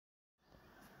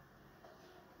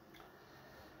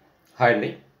Hi అండి,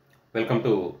 welcome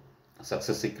to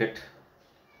success secret.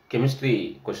 Chemistry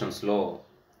క్వశ్చన్స్లో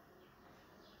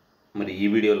మరి ఈ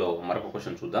వీడియోలో మరొక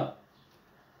క్వశ్చన్ చూద్దాం.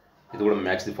 ఇది కూడా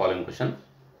match the following question.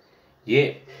 A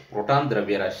proton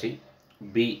ద్రవ్యరాశి,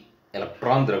 బి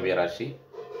ఎలక్ట్రాన్ ద్రవ్యరాశి,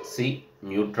 సి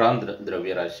న్యూట్రాన్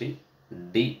ద్రవ్యరాశి,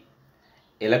 డి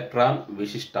ఎలక్ట్రాన్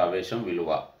విశిష్టావేశం విలువ.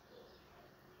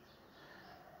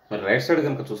 మరి రైట్ సైడ్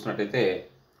కనుక చూసినట్టయితే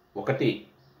ఒకటి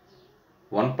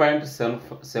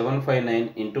 1.759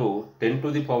 into 10 to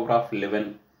the power of 11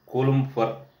 coulomb per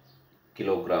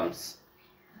kilograms.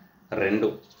 2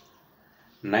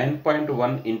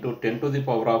 9.1 into 10 to the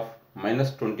power of minus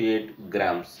 28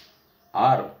 grams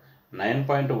or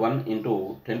 9.1 into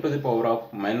 10 to the power of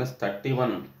minus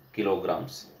 31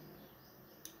 kilograms.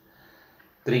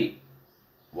 3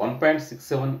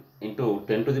 1.67 into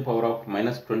 10 to the power of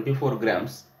minus 24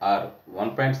 grams or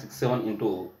 1.67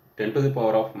 into 10 to the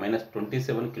power of minus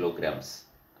 27 kilograms.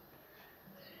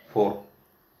 4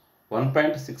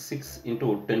 1.66 into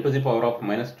 10 to the power of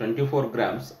minus 24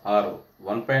 grams or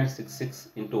 1.66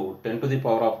 into 10 to the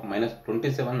power of minus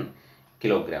 27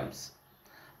 kilograms.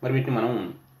 మరి వీటిని మనం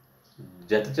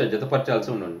జతపరచాల్సి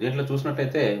ఉంటుంది. దీంట్లో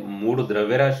చూసినట్లయితే 3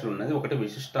 ద్రవ్యరాశులు ఉన్నది, ఒకటి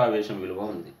విశిష్టావేశం విలువ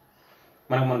ఉంది.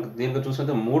 మనకు దీంట్లో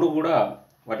చూసినట్లయితే 3 కూడా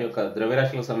వాటి యొక్క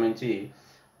ద్రవ్యరాశులకు సంబంధించి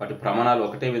వాటి ప్రమాణాలు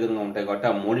ఒకటే విధంగా ఉంటాయి కాబట్టి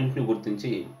ఆ మూడింటిని గుర్తించి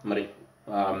మరి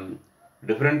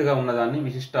డిఫరెంట్గా ఉన్నదాన్ని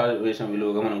విశిష్టావేశం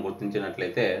విలువగా మనం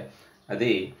గుర్తించినట్లయితే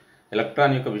అది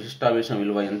ఎలక్ట్రాన్ యొక్క విశిష్టావేశం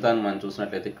విలువ ఎంత అని మనం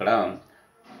చూసినట్లయితే ఇక్కడ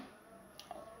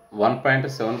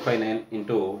 1.759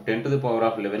 into 10 to the power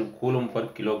of 11 coulomb per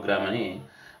kilogram అని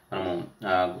మనము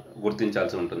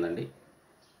గుర్తించాల్సి ఉంటుందండి.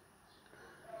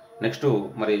 నెక్స్ట్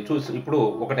మరి ఇప్పుడు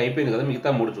ఒకటి అయిపోయింది కదా, మిగతా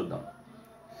 3 చూద్దాం.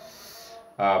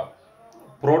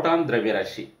 ప్రోటాన్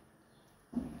ద్రవ్యరాశి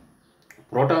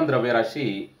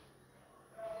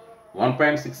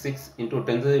 1.66 into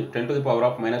 10 to the power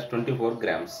of minus 24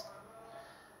 grams.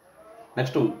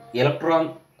 Next electron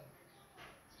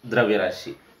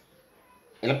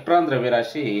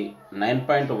ద్రవ్యరాశి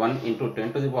 9.1 into 10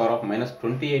 to the power of minus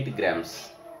 28 grams.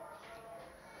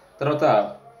 తర్వాత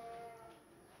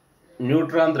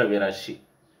న్యూట్రాన్ ద్రవ్యరాశి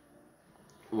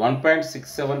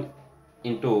 1.67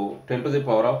 into 10 to the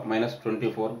power of minus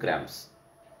 24 grams.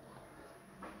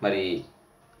 మరి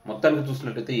మొత్తానికి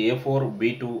చూసినట్లయితే A4,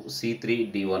 B2, C3,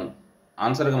 D1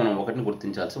 ఆన్సర్గా మనం ఒకటిని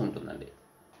గుర్తించాల్సి ఉంటుందండి.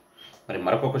 మరి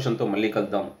మరొక క్వశ్చన్తో మళ్ళీ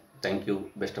కలుద్దాం. Thank you,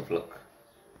 best of luck.